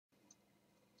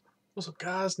What's up,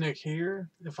 guys? Nick here.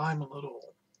 If I'm a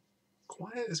little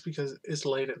quiet, it's because it's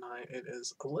late at night. It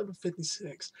is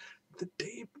 11:56, the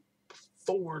day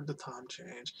before the time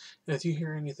change. And if you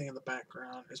hear anything in the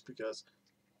background, it's because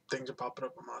things are popping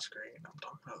up on my screen. I'm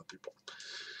talking to other people.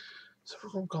 So we're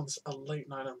going to call this a late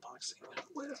night unboxing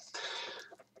with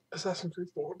Assassin's Creed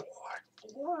 4 Black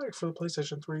for the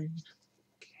PlayStation 3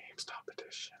 GameStop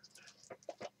edition.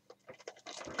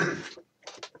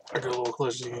 I go a little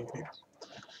closer to you.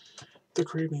 The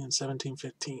Caribbean in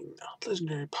 1715,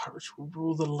 legendary pirates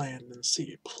rule the land and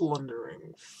sea,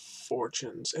 plundering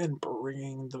fortunes and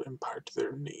bringing the empire to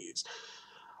their knees.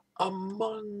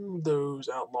 Among those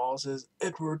outlaws is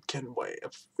Edward Kenway, a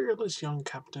fearless young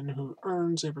captain who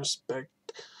earns the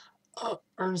respect of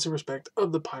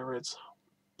the pirates,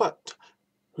 but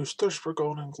whose thirst for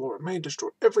gold and glory may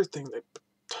destroy everything they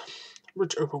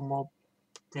rich open world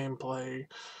gameplay,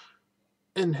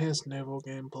 enhanced naval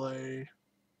gameplay,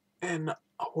 and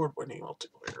award-winning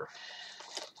multiplayer.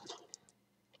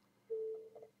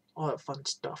 All that fun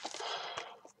stuff.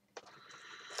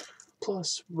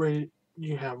 Plus,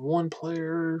 you have one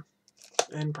player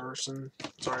in person.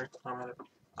 Sorry, I'm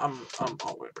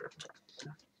all the way back.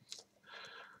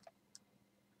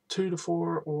 2 to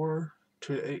 4 or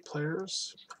 2 to 8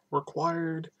 players.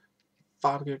 Required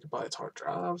 5 gigabytes hard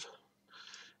drive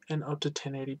and up to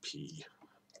 1080p.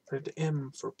 Rated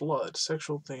M for blood,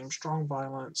 sexual themes, strong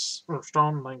violence, or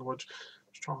strong language,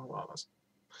 strong violence.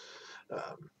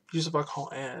 Use of alcohol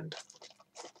and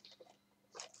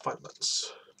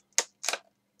violence.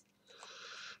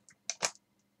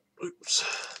 Oops,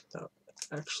 that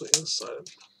actually inside.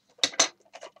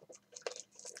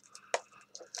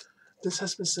 This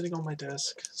has been sitting on my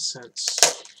desk since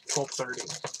 12:30.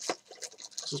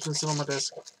 So it's been sitting on my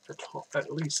desk for at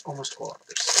least almost 12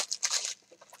 hours.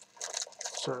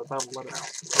 So about 11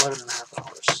 and a half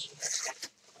hours.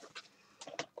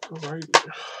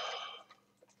 Alrighty.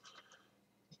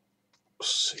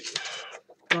 Let's see.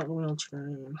 Not going to be on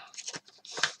screen.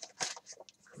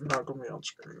 Not going to be on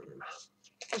screen.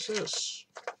 What's this?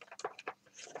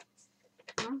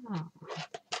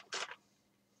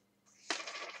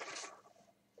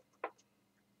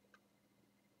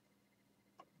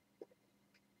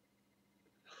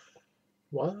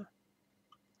 What?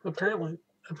 Apparently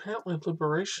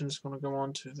Liberation is going to go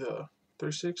on to the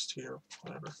 360 or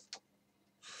whatever.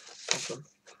 Something.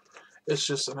 It's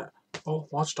just an. Oh,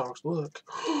 Watch Dogs, look.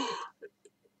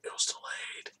 It was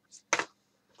delayed.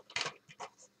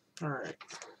 Alright.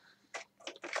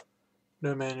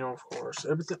 No manual, of course.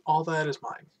 Everything, all that is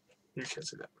mine. You can't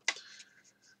see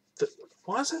that.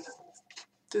 Why is it that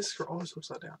discs are always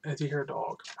upside down? And if you hear a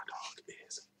dog, my dog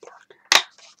is barking.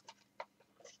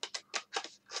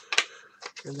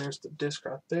 And there's the disc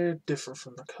right there, different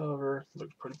from the cover.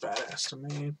 Looks pretty badass to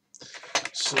me.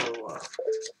 So,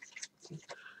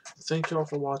 thank you all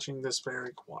for watching this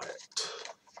very quiet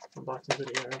unboxing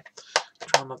video.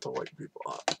 Try not to wake people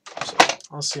up. So,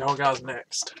 I'll see y'all guys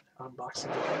next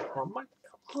unboxing video. Or might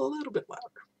be a little bit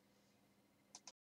louder.